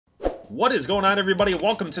What is going on, everybody?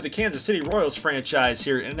 Welcome to the Kansas City Royals franchise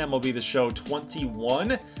here in MLB The Show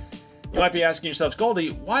 21. You might be asking yourselves, Goldie,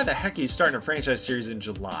 why the heck are you starting a franchise series in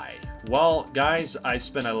July? Well, guys, I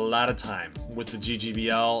spent a lot of time with the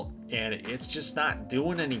GGBL, and it's just not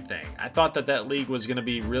doing anything. I thought that league was going to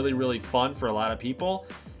be really fun for a lot of people,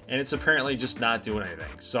 and it's apparently just not doing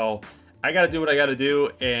anything. So I got to do what I got to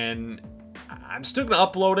do, and I'm still going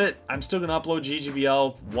to upload it. I'm still going to upload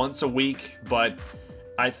GGBL once a week, but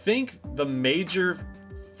I think the major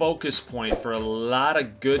focus point for a lot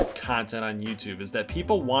of good content on YouTube is that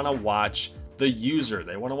people want to watch the user.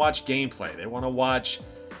 They want to watch gameplay. They want to watch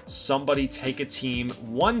somebody take a team,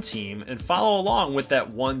 one team, and follow along with that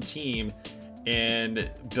one team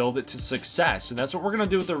and build it to success. And that's what we're going to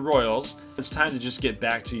do with the Royals. It's time to just get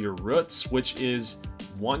back to your roots, which is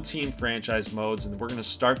one team franchise modes, and we're going to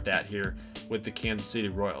start that here with the Kansas City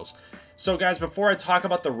Royals. So guys, before I talk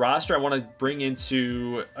about the roster, I want to bring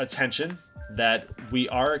into attention that we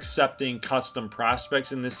are accepting custom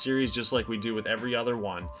prospects in this series, just like we do with every other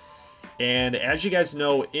one. And as you guys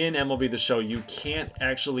know, in MLB The Show, you can't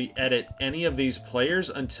actually edit any of these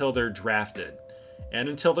players until they're drafted, and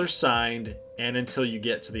until they're signed, and until you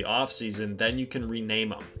get to the offseason, then you can rename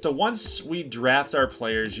them. So once we draft our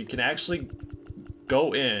players, you can actually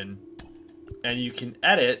go in and you can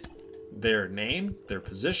edit their name, their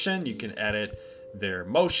position, you can edit their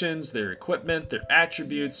motions, their equipment, their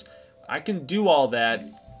attributes. I can do all that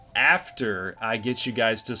after I get you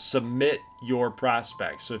guys to submit your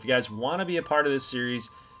prospects. So if you guys want to be a part of this series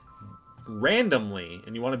randomly,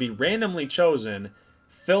 and you want to be randomly chosen,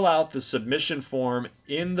 fill out the submission form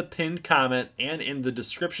in the pinned comment and in the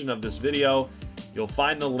description of this video. You'll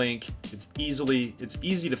find the link. It's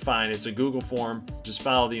easy to find. It's a Google form. Just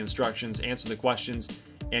follow the instructions, answer the questions,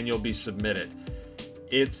 and you'll be submitted.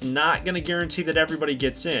 It's not going to guarantee that everybody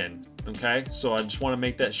gets in, okay? So I just want to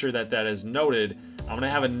make that sure that that is noted. I'm going to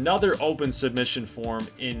have another open submission form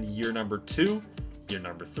in year number 2, year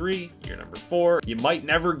number 3, year number 4. You might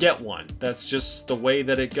never get one. That's just the way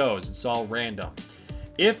that it goes. It's all random.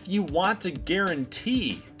 If you want to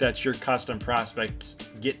guarantee that your custom prospects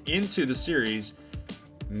get into the series,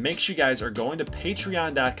 make sure you guys are going to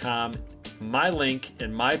patreon.com. My link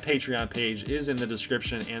and my Patreon page is in the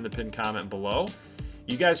description and the pinned comment below.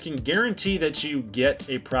 You guys can guarantee that you get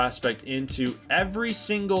a prospect into every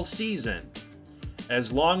single season.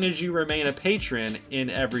 As long as you remain a patron in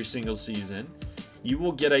every single season, you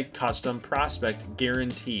will get a custom prospect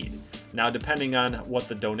guaranteed. Now, depending on what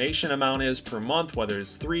the donation amount is per month, whether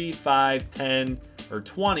it's 3, 5, 10, or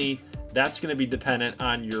 20, that's going to be dependent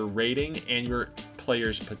on your rating and your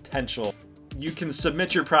player's potential. You can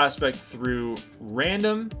submit your prospect through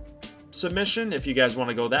random submission if you guys want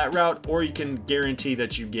to go that route, or you can guarantee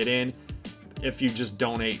that you get in if you just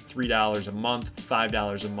donate $3 a month,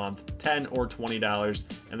 $5 a month, $10 or $20,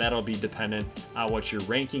 and that'll be dependent on what your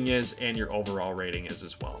ranking is and your overall rating is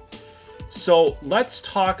as well. So let's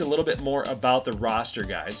talk a little bit more about the roster,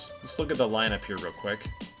 guys. Let's look at the lineup here real quick.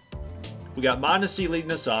 We got Mondesi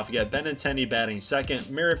leading us off. We got Benintendi batting second,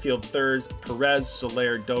 Merrifield third, Perez,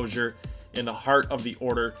 Soler, Dozier in the heart of the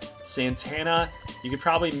order. Santana, you could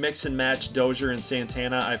probably mix and match Dozier and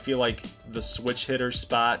Santana. I feel like the switch hitter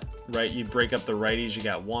spot, right? You break up the righties. You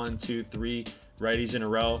got 1, 2, 3 righties in a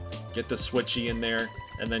row. Get the switchy in there,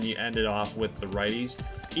 and then you end it off with the righties.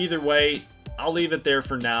 Either way, I'll leave it there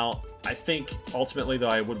for now. I think ultimately, though,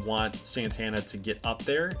 I would want Santana to get up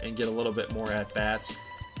there and get a little bit more at-bats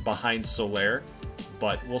behind Soler,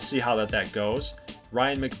 but we'll see how that goes.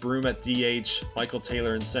 Ryan McBroom at DH, Michael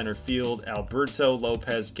Taylor in center field, Alberto,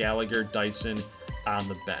 Lopez, Gallagher, Dyson on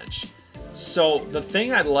the bench. So the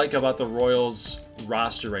thing I like about the Royals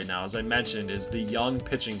roster right now, as I mentioned, is the young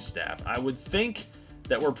pitching staff. I would think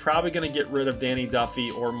that we're probably going to get rid of Danny Duffy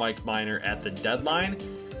or Mike Minor at the deadline.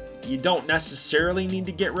 You don't necessarily need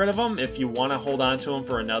to get rid of them. If you want to hold on to them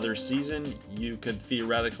for another season, you could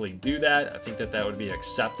theoretically do that. I think that would be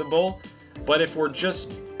acceptable. But if we're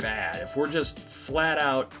just bad, if we're just flat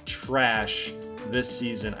out trash this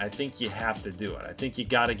season, I think you have to do it. I think you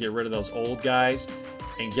got to get rid of those old guys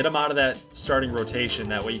and get them out of that starting rotation.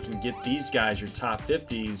 That way you can get these guys, your top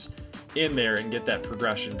 50s, in there and get that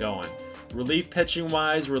progression going. Relief pitching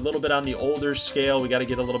wise, we're a little bit on the older scale. We got to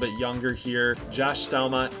get a little bit younger here. Josh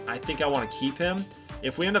Stelmont, I think I want to keep him.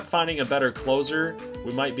 If we end up finding a better closer,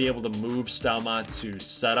 we might be able to move Stelmont to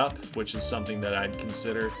setup, which is something that I'd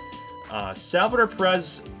consider. Salvador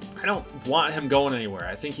Perez, I don't want him going anywhere.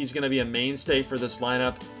 I think he's going to be a mainstay for this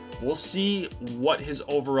lineup. We'll see what his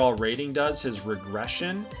overall rating does, his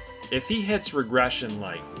regression. If he hits regression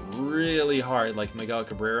like really hard, like Miguel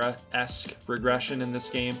Cabrera-esque regression in this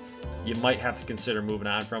game, you might have to consider moving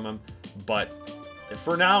on from him. But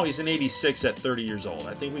for now, he's an 86 at 30 years old.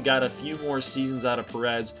 I think we got a few more seasons out of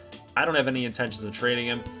Perez. I don't have any intentions of trading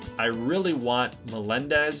him. I really want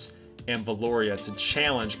Melendez and Valoria to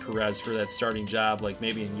challenge Perez for that starting job, like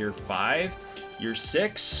maybe in year 5, year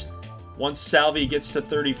 6. Once Salvi gets to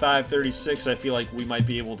 35, 36, I feel like we might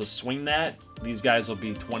be able to swing that. These guys will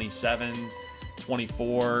be 27,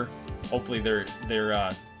 24. Hopefully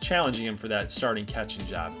they're challenging him for that starting catching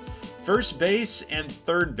job. First base and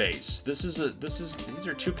third base. These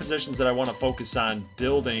are two positions that I want to focus on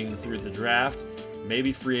building through the draft,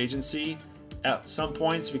 maybe free agency at some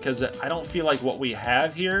points, because I don't feel like what we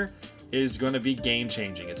have here is going to be game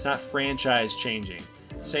changing. It's not franchise changing.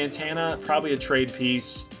 Santana, probably a trade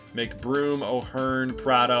piece. McBroom, O'Hearn,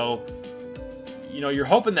 Prado. You know, you're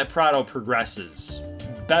hoping that Prado progresses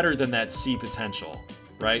better than that C potential,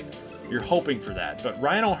 right? You're hoping for that. But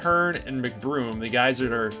Ryan O'Hearn and McBroom, the guys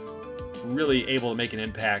that are really able to make an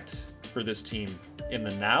impact for this team in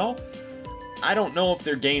the now, I don't know if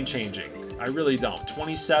they're game changing. I really don't.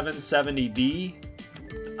 2770B,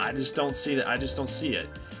 I just don't see that. I just don't see it.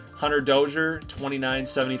 Hunter Dozier,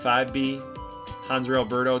 2975B. Hanser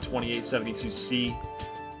Alberto, 2872C.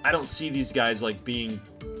 I don't see these guys like being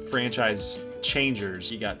franchise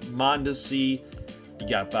changers. You got Mondesi, you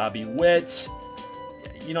got Bobby Witt.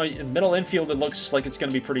 You know, in middle infield, it looks like it's going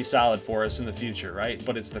to be pretty solid for us in the future, right?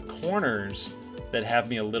 But it's the corners that have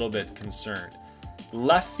me a little bit concerned.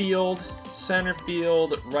 Left field, center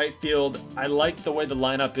field, right field. I like the way the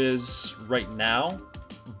lineup is right now,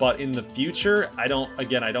 but in the future, I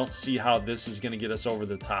don't see how this is going to get us over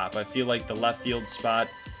the top. I feel like the left field spot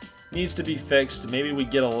needs to be fixed. Maybe we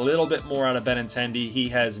get a little bit more out of Benintendi. He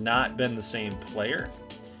has not been the same player,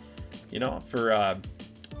 you know, for a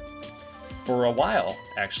while,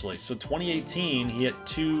 actually. So 2018, he hit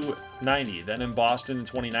 290. Then in Boston in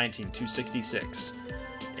 2019, 266.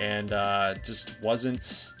 And just wasn't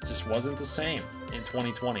the same in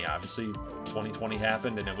 2020. Obviously, 2020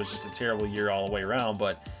 happened, and it was just a terrible year all the way around.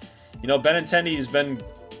 But, you know, Benintendi's been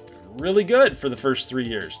really good for the first 3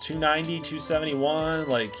 years. 290, 271,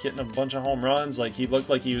 like hitting a bunch of home runs. Like he looked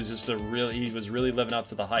like he was just he was really living up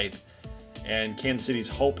to the hype. And Kansas City's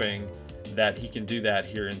hoping that he can do that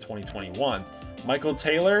here in 2021. Michael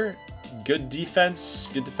Taylor, good defense,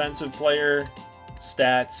 good defensive player,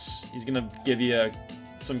 stats. He's going to give you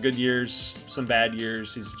some good years, some bad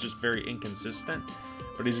years. He's just very inconsistent,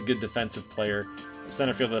 but he's a good defensive player. A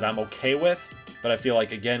center fielder that I'm okay with, but I feel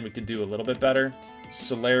like, again, we could do a little bit better.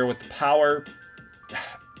 Soler with the power.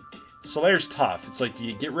 Soler's tough. It's like, do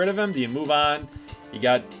you get rid of him? Do you move on? You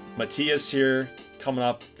got Matias here coming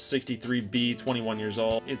up, 63B, 21 years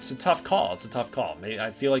old. It's a tough call. It's a tough call.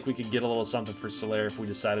 I feel like we could get a little something for Soler if we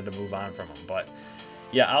decided to move on from him. But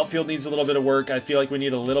yeah, outfield needs a little bit of work. I feel like we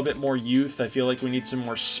need a little bit more youth. I feel like we need some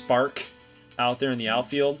more spark out there in the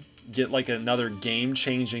outfield. Get like another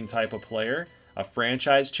game-changing type of player, a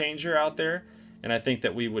franchise changer out there, and I think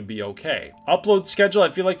that we would be okay. Upload schedule, I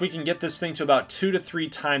feel like we can get this thing to about 2 to 3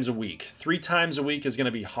 times a week. 3 times a week is going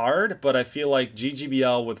to be hard, but I feel like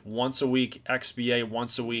GGBL with once a week, XBA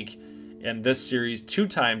once a week, and this series 2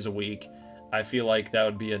 times a week, I feel like that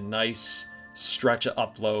would be a nice stretch of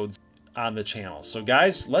uploads on the channel. So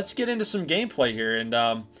guys, let's get into some gameplay here. And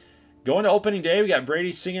going to opening day, we got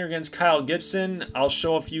Brady Singer against Kyle Gibson. I'll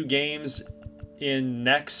show a few games in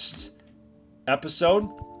next episode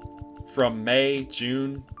from May,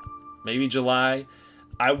 June, maybe July.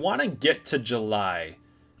 I want to get to July,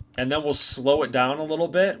 and then we'll slow it down a little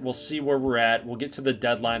bit. We'll see where we're at. We'll get to the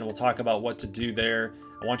deadline. We'll talk about what to do there.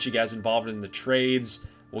 I want you guys involved in the trades.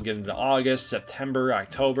 We'll get into August, September,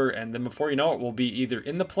 October, and then before you know it, we'll be either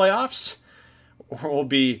in the playoffs or we'll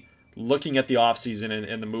be looking at the offseason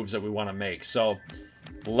and the moves that we want to make. So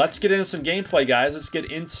let's get into some gameplay, guys. Let's get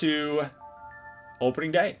into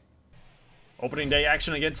opening day. Opening day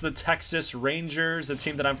action against the Texas Rangers, the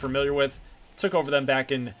team that I'm familiar with. Took over them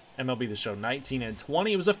back in MLB The Show 19 and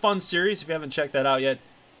 20. It was a fun series. If you haven't checked that out yet,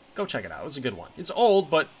 go check it out. It was a good one. It's old,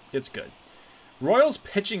 but it's good. Royals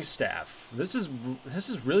pitching staff. This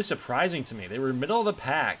is really surprising to me. They were middle of the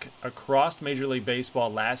pack across Major League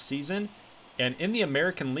Baseball last season, and in the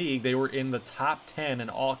American League, they were in the top 10 in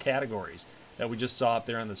all categories that we just saw up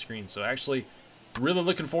there on the screen. So actually, really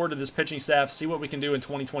looking forward to this pitching staff, see what we can do in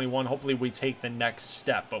 2021. Hopefully we take the next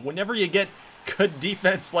step. But whenever you get good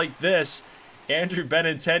defense like this, Andrew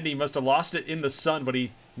Benintendi must have lost it in the sun, but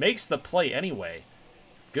he makes the play anyway.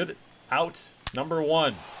 Good out, number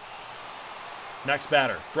 1. Next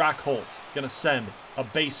batter, Brock Holt, going to send a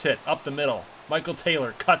base hit up the middle. Michael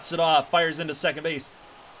Taylor cuts it off, fires into second base.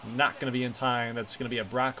 Not going to be in time. That's going to be a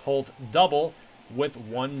Brock Holt double with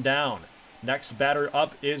 1 down. Next batter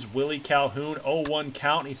up is Willie Calhoun. 0-1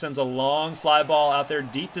 count. He sends a long fly ball out there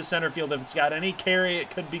deep to center field. If it's got any carry, it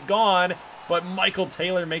could be gone. But Michael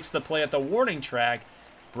Taylor makes the play at the warning track.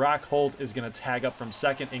 Brock Holt is going to tag up from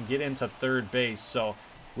second and get into third base. So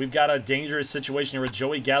we've got a dangerous situation here with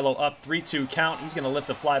Joey Gallo up 3-2 count. He's going to lift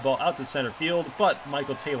the fly ball out to center field, but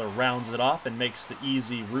Michael Taylor rounds it off and makes the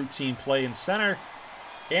easy routine play in center.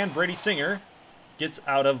 And Brady Singer gets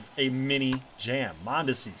out of a mini jam.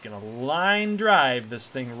 Mondesi's going to line drive this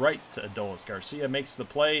thing right to Adolis Garcia. Makes the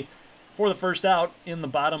play for the first out in the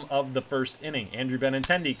bottom of the first inning. Andrew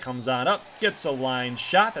Benintendi comes on up, gets a line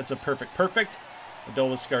shot. That's a perfect.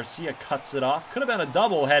 Adolis Garcia cuts it off. Could have been a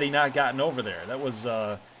double had he not gotten over there. That was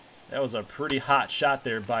a pretty hot shot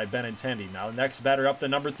there by Benintendi. Now next batter up, the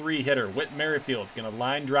number 3 hitter, Whit Merrifield. Going to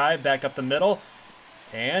line drive back up the middle.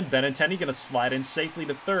 And Benintendi going to slide in safely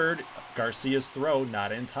to third. Garcia's throw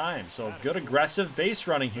not in time. So good aggressive base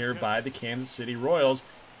running here by the Kansas City Royals,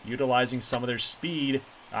 utilizing some of their speed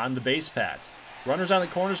on the base paths. Runners on the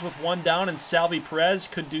corners with 1 down, and Salvi Perez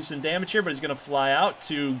could do some damage here, but he's going to fly out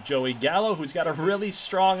to Joey Gallo, who's got a really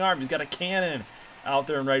strong arm. He's got a cannon out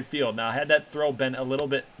there in right field. Now, had that throw been a little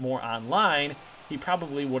bit more online, he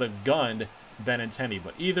probably would have gunned Benintendi.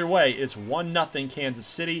 But either way, it's 1-0 Kansas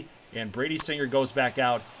City. And Brady Singer goes back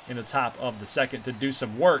out in the top of the second to do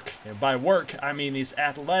some work. And by work, I mean these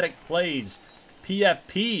athletic plays.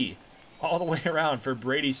 PFP all the way around for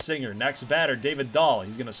Brady Singer. Next batter, David Dahl.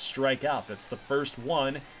 He's going to strike out. That's the first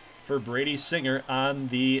one for Brady Singer on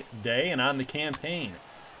the day and on the campaign.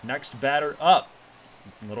 Next batter up,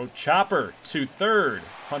 little chopper to third.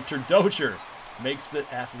 Hunter Dozier makes the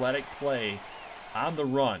athletic play on the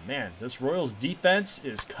run. Man, this Royals defense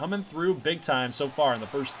is coming through big time so far in the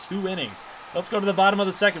first 2 innings. Let's go to the bottom of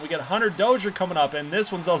the second. We got Hunter Dozier coming up, and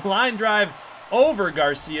this one's a line drive over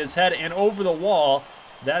Garcia's head and over the wall.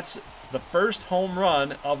 That's the first home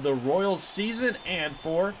run of the Royals season and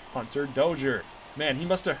for Hunter Dozier. Man, he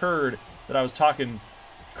must have heard that I was talking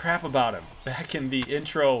crap about him back in the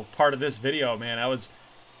intro part of this video, man. I was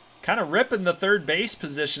kind of ripping the third base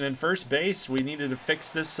position and first base. We needed to fix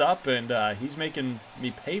this up, and he's making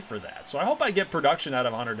me pay for that. So I hope I get production out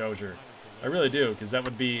of Hunter Dozier. I really do, because that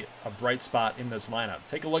would be a bright spot in this lineup.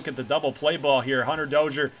 Take a look at the double play ball here. Hunter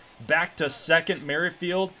Dozier back to second.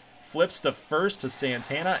 Merrifield flips to first to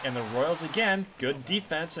Santana, and the Royals, again, good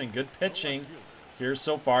defense and good pitching here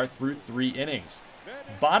so far through 3 innings.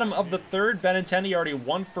 Bottom of the third, Benintendi already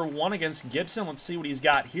 1 for 1 against Gibson. Let's see what he's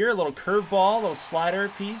got here. A little curveball, a little slider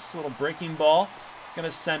piece, a little breaking ball. Going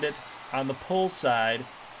to send it on the pull side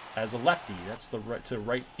as a lefty. That's the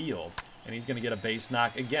right field. And he's going to get a base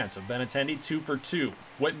knock again. So Benintendi 2 for 2.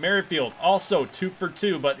 Whit Merrifield also 2 for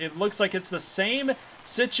 2, but it looks like it's the same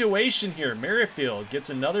situation here. Merrifield gets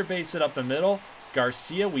another base hit up the middle.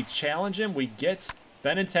 Garcia, we challenge him. We get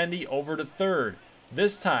Benintendi over to third.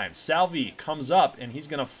 This time, Salvi comes up, and he's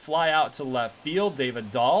going to fly out to left field. David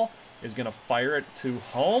Dahl is going to fire it to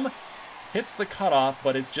home. Hits the cutoff,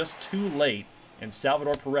 but it's just too late. And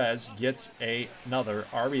Salvador Perez gets another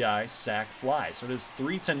RBI sac fly. So it is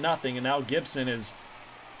 3-0, and now Gibson is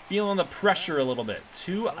feeling the pressure a little bit.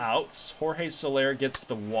 2 outs. Jorge Soler gets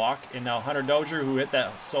the walk, and now Hunter Dozier, who hit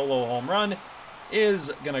that solo home run, is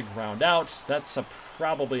going to ground out. That's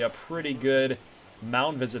probably a pretty good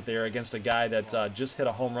mound visit there against a guy that just hit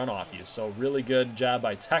a home run off you. So really good job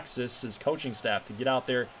by Texas's coaching staff to get out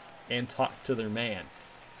there and talk to their man.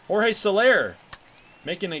 Jorge Soler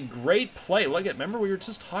making a great play. Remember we were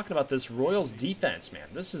just talking about this Royals defense, man.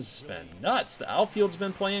 This has been nuts. The outfield's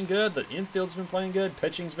been playing good. The infield's been playing good.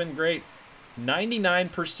 Pitching's been great.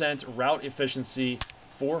 99% route efficiency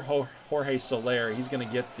for Jorge Soler. He's going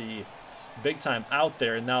to get the big time out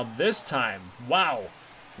there. And now this time, wow,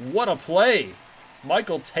 what a play.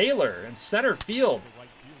 Michael Taylor in center field.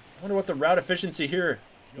 I wonder what the route efficiency here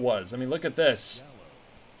was. I mean, look at this.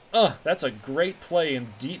 That's a great play in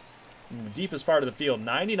the deepest part of the field.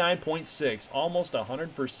 99.6, almost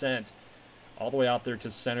 100%, all the way out there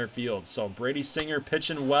to center field. So Brady Singer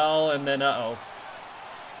pitching well, and then,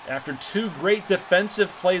 after 2 great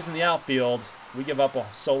defensive plays in the outfield, we give up a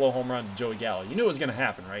solo home run to Joey Gallo. You knew it was going to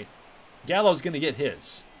happen, right? Gallo's going to get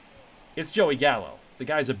his. It's Joey Gallo. The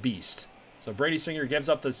guy's a beast. So Brady Singer gives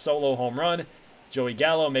up the solo home run. Joey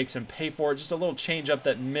Gallo makes him pay for it. Just a little changeup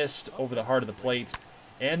that missed over the heart of the plate.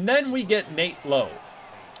 And then we get Nate Lowe.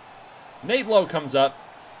 Nate Lowe comes up,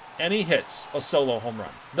 and he hits a solo home run.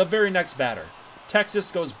 The very next batter.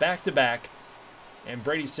 Texas goes back-to-back, and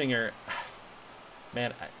Brady Singer,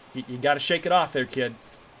 man, you got to shake it off there, kid.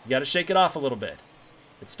 You got to shake it off a little bit.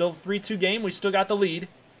 It's still a 3-2 game. We still got the lead.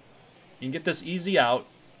 You can get this easy out.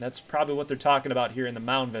 That's probably what they're talking about here in the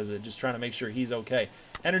mound visit, just trying to make sure he's okay.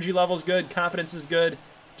 Energy level's good, confidence is good.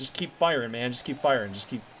 Just keep firing, man. Just keep firing. Just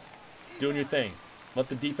keep doing your thing. Let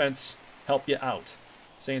the defense help you out.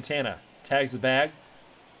 Santana tags the bag.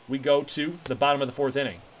 We go to the bottom of the 4th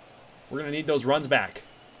inning. We're going to need those runs back.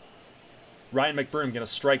 Ryan McBroom going to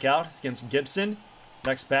strike out against Gibson.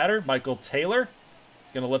 Next batter, Michael Taylor.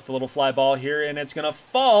 He's going to lift the little fly ball here, and it's going to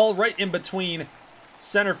fall right in between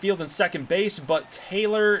center field and second base, but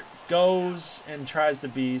Taylor goes and tries to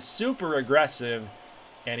be super aggressive,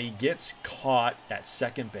 and he gets caught at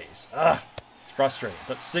second base. It's frustrating.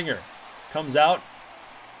 But Singer comes out,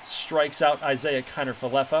 strikes out Isaiah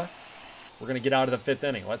Kiner-Falefa. We're going to get out of the 5th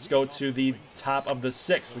inning. Let's go to the top of the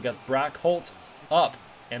 6th. We got Brock Holt up,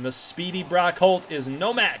 and the speedy Brock Holt is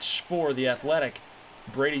no match for the athletic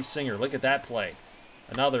Brady Singer. Look at that play.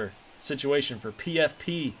 Another situation for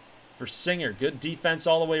PFP for Singer. Good defense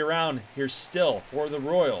all the way around here still for the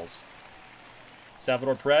Royals.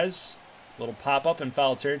 Salvador Perez, little pop-up in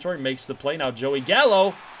foul territory, makes the play. Now Joey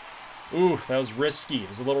Gallo. Ooh, that was risky. It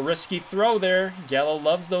was a little risky throw there. Gallo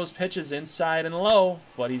loves those pitches inside and low,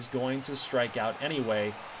 but he's going to strike out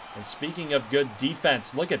anyway. And speaking of good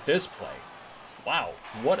defense, look at this play. Wow,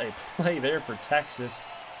 what a play there for Texas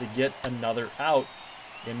to get another out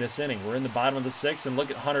in this inning. We're in the bottom of the 6th, and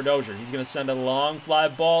look at Hunter Dozier. He's going to send a long fly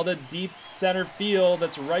ball to deep center field.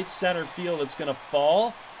 That's right center field. It's going to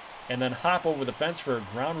fall and then hop over the fence for a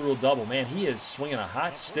ground rule double. Man, he is swinging a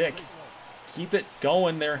hot stick. Keep it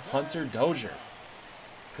going there, Hunter Dozier.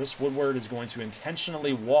 Chris Woodward is going to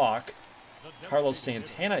intentionally walk Carlos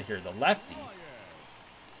Santana here, the lefty.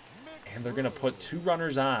 And they're going to put 2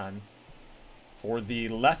 runners on for the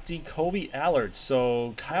lefty Kobe Allard.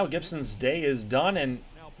 So Kyle Gibson's day is done, and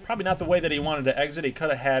probably not the way that he wanted to exit. He could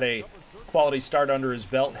have had a quality start under his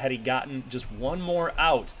belt had he gotten just one more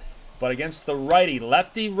out. But against the righty,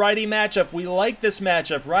 lefty-righty matchup, we like this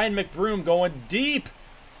matchup. Ryan McBroom going deep,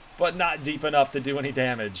 but not deep enough to do any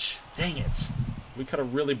damage. Dang it. We could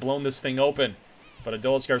have really blown this thing open. But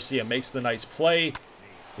Adolis Garcia makes the nice play.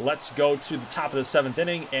 Let's go to the top of the 7th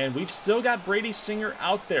inning, and we've still got Brady Singer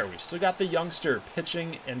out there. We've still got the youngster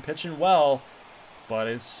pitching and pitching well, but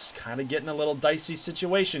it's kind of getting a little dicey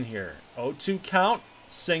situation here. 0-2 count.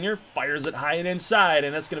 Singer fires it high and inside,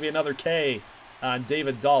 and that's going to be another K on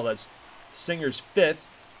David Dahl. That's Singer's 5th.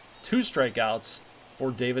 2 strikeouts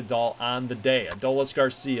for David Dahl on the day. Adolis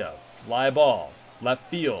Garcia, fly ball, left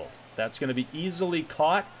field. That's going to be easily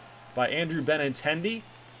caught by Andrew Benintendi.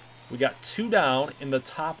 We got 2 down in the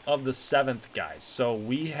top of the 7th, guys. So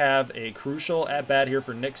we have a crucial at-bat here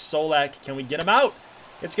for Nick Solak. Can we get him out?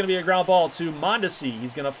 It's going to be a ground ball to Mondesi.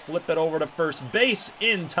 He's going to flip it over to first base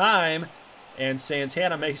in time. And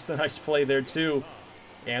Santana makes the nice play there, too.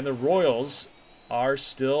 And the Royals are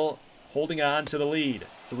still holding on to the lead.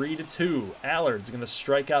 3-2. Allard's going to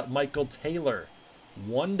strike out Michael Taylor.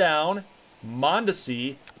 1 down.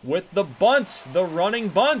 Mondesi with the bunt, the running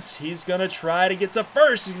bunt. He's going to try to get to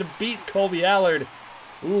first. He's going to beat Colby Allard.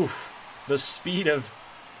 Oof, the speed of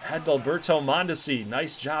Adalberto Mondesi.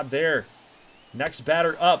 Nice job there. Next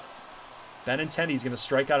batter up. Benintendi's going to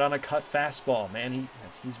strike out on a cut fastball. Man,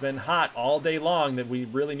 he's been hot all day long. That we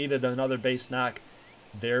really needed another base knock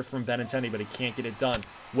there from Benintendi, but he can't get it done.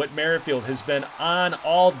 Whit Merrifield has been on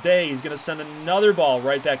all day. He's going to send another ball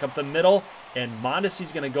right back up the middle. And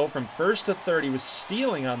Mondesi's going to go from first to third. He was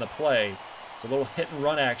stealing on the play. It's a little hit and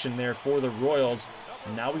run action there for the Royals.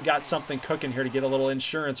 And now we've got something cooking here to get a little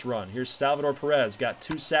insurance run. Here's Salvador Perez. Got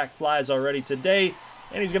 2 sack flies already today.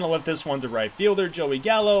 And he's going to lift this one to right fielder. Joey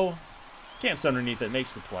Gallo camps underneath it,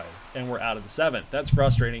 makes the play. And we're out of the 7th. That's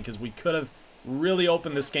frustrating because we could have really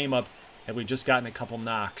opened this game up had we just gotten a couple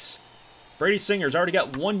knocks. Brady Singer's already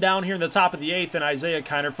got 1 down here in the top of the 8th. And Isaiah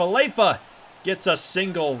Kiner-Falefa gets a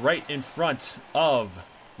single right in front of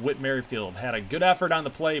Whit Merrifield. Had a good effort on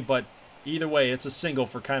the play, but either way, it's a single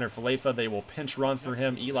for Kiner-Falefa. They will pinch run for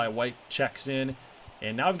him. Eli White checks in.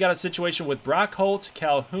 And now we've got a situation with Brock Holt,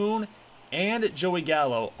 Calhoun, and Joey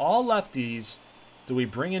Gallo. All lefties. Do we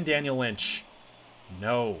bring in Daniel Lynch?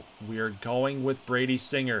 No. We are going with Brady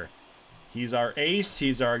Singer. He's our ace.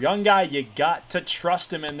 He's our young guy. You got to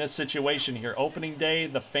trust him in this situation here. Opening day,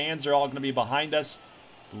 the fans are all going to be behind us.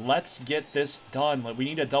 Let's get this done. We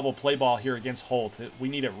need a double play ball here against Holt. We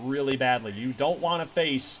need it really badly. You don't want to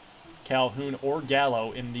face Calhoun or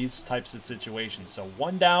Gallo in these types of situations. So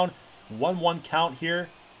 1 down, 1-1 count here.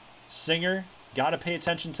 Singer, got to pay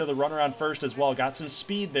attention to the runner on first as well. Got some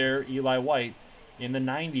speed there, Eli White. In the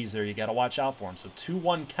 90s there, you got to watch out for him. So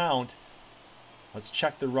 2-1 count. Let's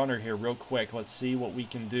check the runner here real quick. Let's see what we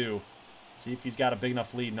can do. See if he's got a big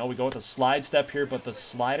enough lead. No, we go with a slide step here, but the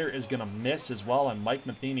slider is going to miss as well. And Mike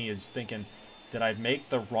Matheny is thinking, did I make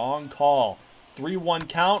the wrong call? 3-1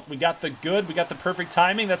 count. We got the good. We got the perfect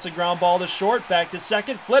timing. That's a ground ball to short. Back to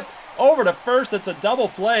second. Flip over to first. That's a double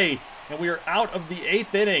play. And we are out of the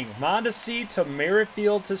 8th inning. Mondesi to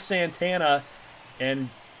Merrifield to Santana. And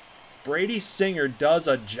Brady Singer does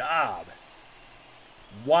a job.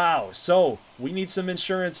 Wow. So we need some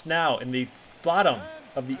insurance now in the bottom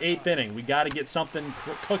of the 8th inning. We got to get something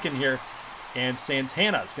cooking here. And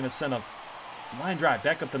Santana is going to send a line drive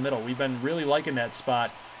back up the middle. We've been really liking that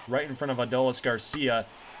spot right in front of Adolis Garcia.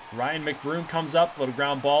 Ryan McBroom comes up. Little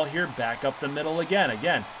ground ball here. Back up the middle again.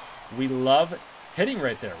 Again, we love hitting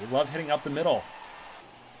right there. We love hitting up the middle.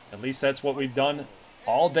 At least that's what we've done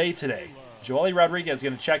all day today. Joely Rodriguez is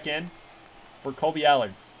going to check in for Kobe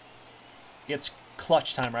Allard. It's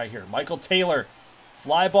clutch time right here. Michael Taylor,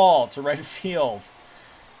 fly ball to right field.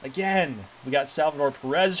 Again, we got Salvador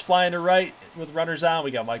Perez flying to right with runners on. We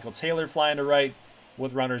got Michael Taylor flying to right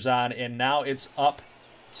with runners on. And now it's up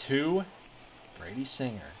to Brady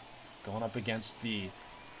Singer going up against the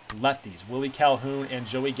lefties, Willie Calhoun and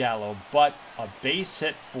Joey Gallo. But a base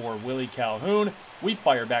hit for Willie Calhoun. We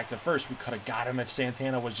fire back to first. We could have got him if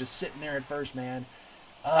Santana was just sitting there at first, man.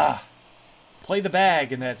 Play the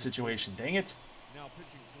bag in that situation. Dang it.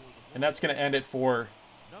 And that's going to end it for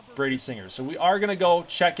Brady Singer. So we are going to go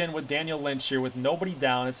check in with Daniel Lynch here with nobody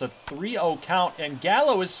down. It's a 3-0 count, and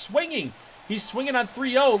Gallo is swinging. He's swinging on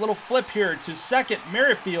 3-0. Little flip here to second.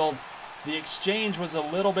 Merrifield. The exchange was a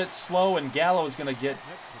little bit slow, and Gallo is going to get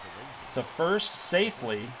to first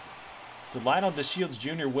safely. Delino DeShields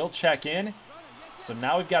Jr. will check in. So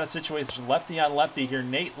now we've got a situation lefty on lefty here.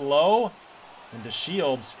 Nate Lowe and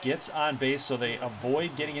DeShields gets on base, so they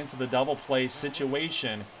avoid getting into the double play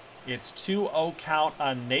situation. It's 2-0 count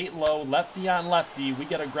on Nate Lowe, lefty on lefty. We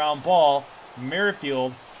get a ground ball.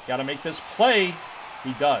 Merrifield got to make this play.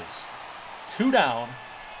 He does. 2 down,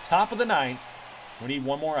 top of the 9th. We need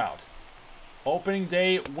one more out. Opening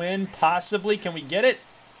day win, possibly. Can we get it?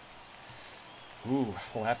 Ooh,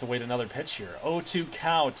 we'll have to wait another pitch here. 0-2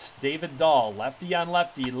 count. David Dahl, lefty on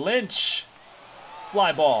lefty. Lynch,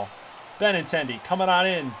 fly ball. Benintendi coming on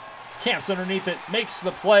in. Camps underneath it, makes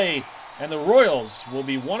the play. And the Royals will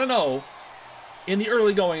be 1-0 in the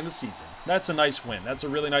early going of the season. That's a nice win. That's a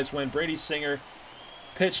really nice win. Brady Singer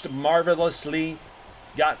pitched marvelously.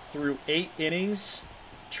 Got through 8 innings.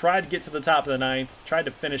 Tried to get to the top of the 9th. Tried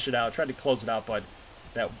to finish it out. Tried to close it out. But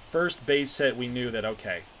that first base hit, we knew that,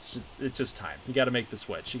 okay, it's just time. You got to make the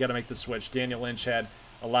switch. You got to make the switch. Daniel Lynch had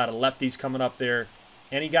a lot of lefties coming up there,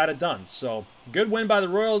 and he got it done. So good win by the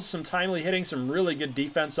Royals. Some timely hitting. Some really good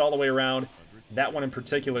defense all the way around. That one in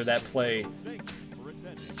particular, that play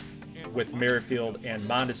with Merrifield and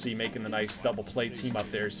Mondesi making the nice double play team up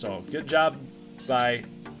there. So good job by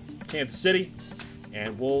Kansas City.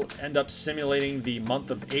 And we'll end up simulating the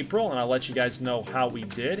month of April, and I'll let you guys know how we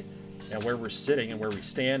did and where we're sitting and where we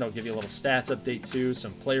stand. I'll give you a little stats update too,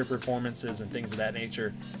 some player performances and things of that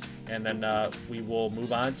nature. And then we will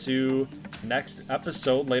move on to next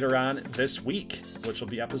episode later on this week, which will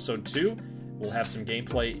be episode 2. We'll have some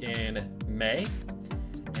gameplay in May,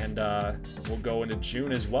 and we'll go into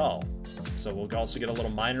June as well. So we'll also get a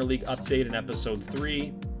little minor league update in episode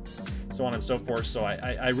 3, so on and so forth. So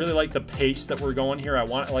I really like the pace that we're going here.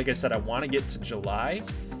 Like I said, I want to get to July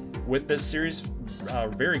with this series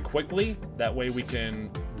very quickly. That way we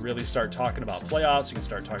can really start talking about playoffs. We can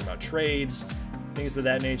start talking about trades, things of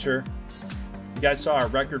that nature. You guys saw our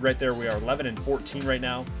record right there. We are 11-14 right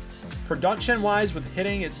now. Production-wise with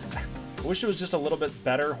hitting, I wish it was just a little bit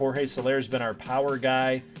better. Jorge Soler's been our power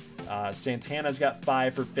guy. Santana's got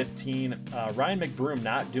 5 for 15. Ryan McBroom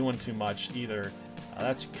not doing too much either.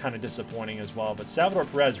 That's kind of disappointing as well. But Salvador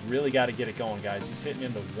Perez really got to get it going, guys. He's hitting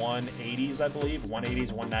in the 180s, I believe.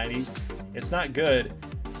 180s, 190s. It's not good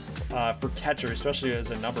for catcher, especially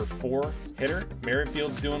as a number 4 hitter.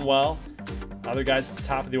 Merrifield's doing well. Other guys at the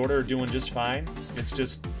top of the order are doing just fine. It's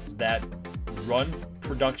just that run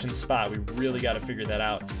production spot. We really got to figure that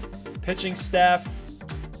out. Pitching staff,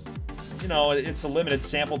 you know, it's a limited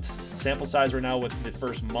sample size right now with the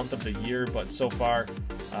first month of the year, but so far,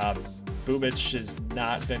 Bubic has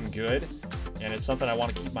not been good, and it's something I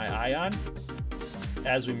want to keep my eye on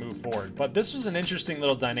as we move forward. But this was an interesting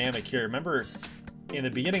little dynamic here. Remember, in the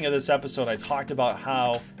beginning of this episode, I talked about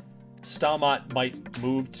how Stalmont might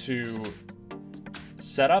move to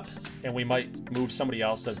setup, and we might move somebody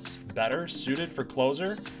else that's better suited for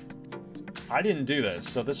closer. I didn't do this,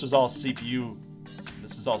 so this was all CPU.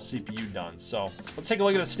 This is all CPU done. So let's take a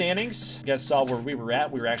look at the standings. You guys saw where we were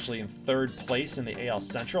at. We were actually in 3rd place in the AL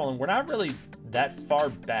Central, and we're not really that far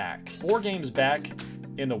back. 4 games back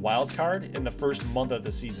in the wild card in the first month of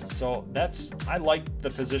the season. So I like the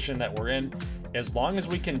position that we're in. As long as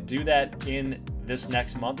we can do that in this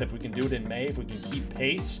next month, if we can do it in May, if we can keep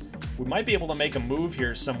pace, we might be able to make a move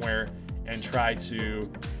here somewhere and try to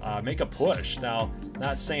make a push. Now,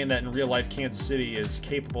 not saying that in real life Kansas City is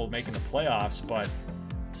capable of making the playoffs, but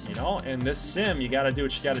you know, in this sim, you got to do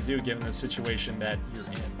what you got to do given the situation that you're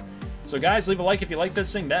in. So guys, leave a like if you like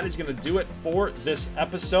this thing. That is going to do it for this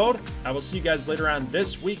episode. I will see you guys later on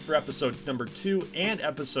this week for episode number 2 and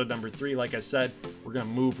episode number 3. Like I said, we're going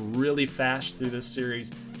to move really fast through this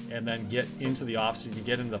series and then get into the offseason,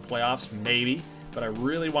 get into the playoffs, maybe. But I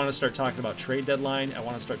really want to start talking about trade deadline. I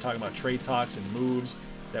want to start talking about trade talks and moves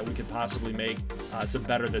that we could possibly make to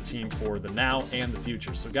better the team for the now and the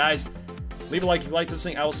future. So guys, leave a like if you like this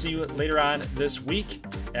thing. I will see you later on this week.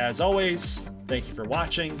 As always, thank you for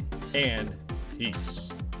watching, and peace.